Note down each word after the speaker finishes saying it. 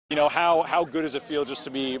You know, how good does it feel just to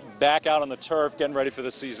be back out on the turf, getting ready for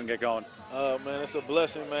the season, get going? Man, it's a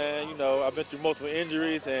blessing, man. You know, I've been through multiple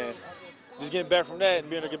injuries, and just getting back from that and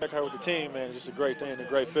being able to get back out with the team, man, it's just a great thing, a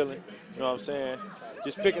great feeling. You know what I'm saying?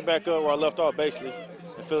 Just picking back up where I left off, basically,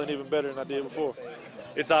 and feeling even better than I did before.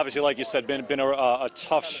 It's obviously, like you said, been a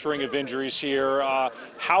tough string of injuries here.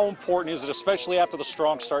 How important is it, especially after the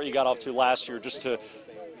strong start you got off to last year, just to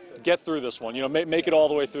get through this one, you know, make it all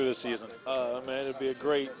the way through this season? Man, it'd be a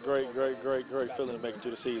great feeling to make it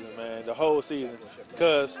through the season, man, the whole season.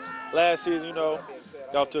 Because last season, you know,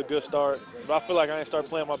 got off to a good start, but I feel like I didn't start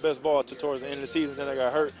playing my best ball towards the end of the season, then I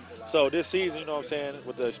got hurt. So this season, you know what I'm saying,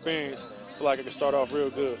 with the experience, I feel like I can start off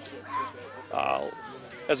real good.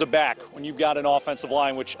 As a back, when you've got an offensive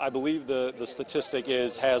line, which I believe the statistic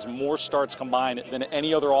is has more starts combined than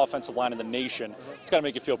any other offensive line in the nation, it's got to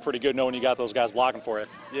make you feel pretty good knowing you got those guys blocking for you.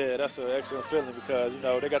 Yeah, that's an excellent feeling because, you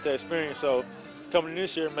know, they got that experience. So coming in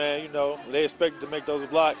this year, man, you know, they expect to make those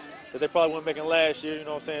blocks that they probably weren't making last year, you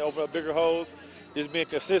know what I'm saying, open up bigger holes, just being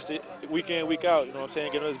consistent week in, week out, you know what I'm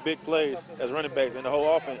saying, getting those big plays as running backs and the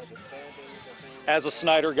whole offense. As a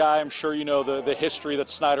Snyder guy, I'm sure you know the history that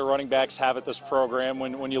Snyder running backs have at this program.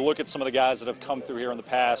 When you look at some of the guys that have come through here in the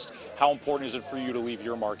past, how important is it for you to leave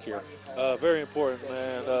your mark here? Very important,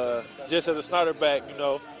 man. Just as a Snyder back, you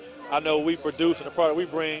know we produce and the product we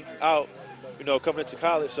bring out, you know, coming into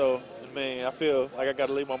college. So, man, I feel like I got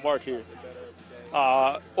to leave my mark here.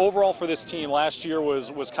 Overall for this team, last year was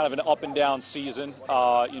kind of an up and down season.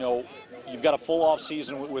 You know, you've got a full off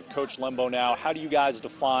season with Coach Lembo now. How do you guys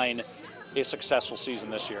define a successful season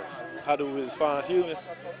this year? How do we define, excuse me?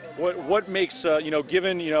 What makes, you know,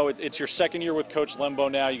 given, you know, it's your second year with Coach Lembo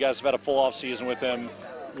now, you guys have had a full off season with him.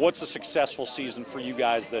 What's a successful season for you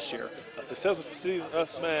guys this year? A successful season,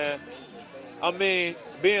 us, man. I mean,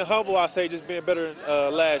 being humble, I say just being better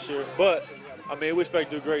than last year. But, I mean, we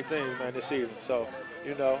expect to do great things, man, this season. So,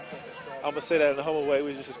 you know, I'm going to say that in a humble way.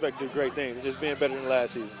 We just expect to do great things and just being better than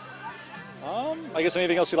last season. I guess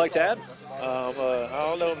anything else you'd like to add? I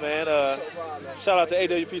don't know, man. Shout out to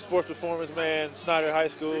AWP Sports Performance, man, Snyder High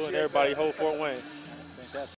School, and everybody, whole Fort Wayne.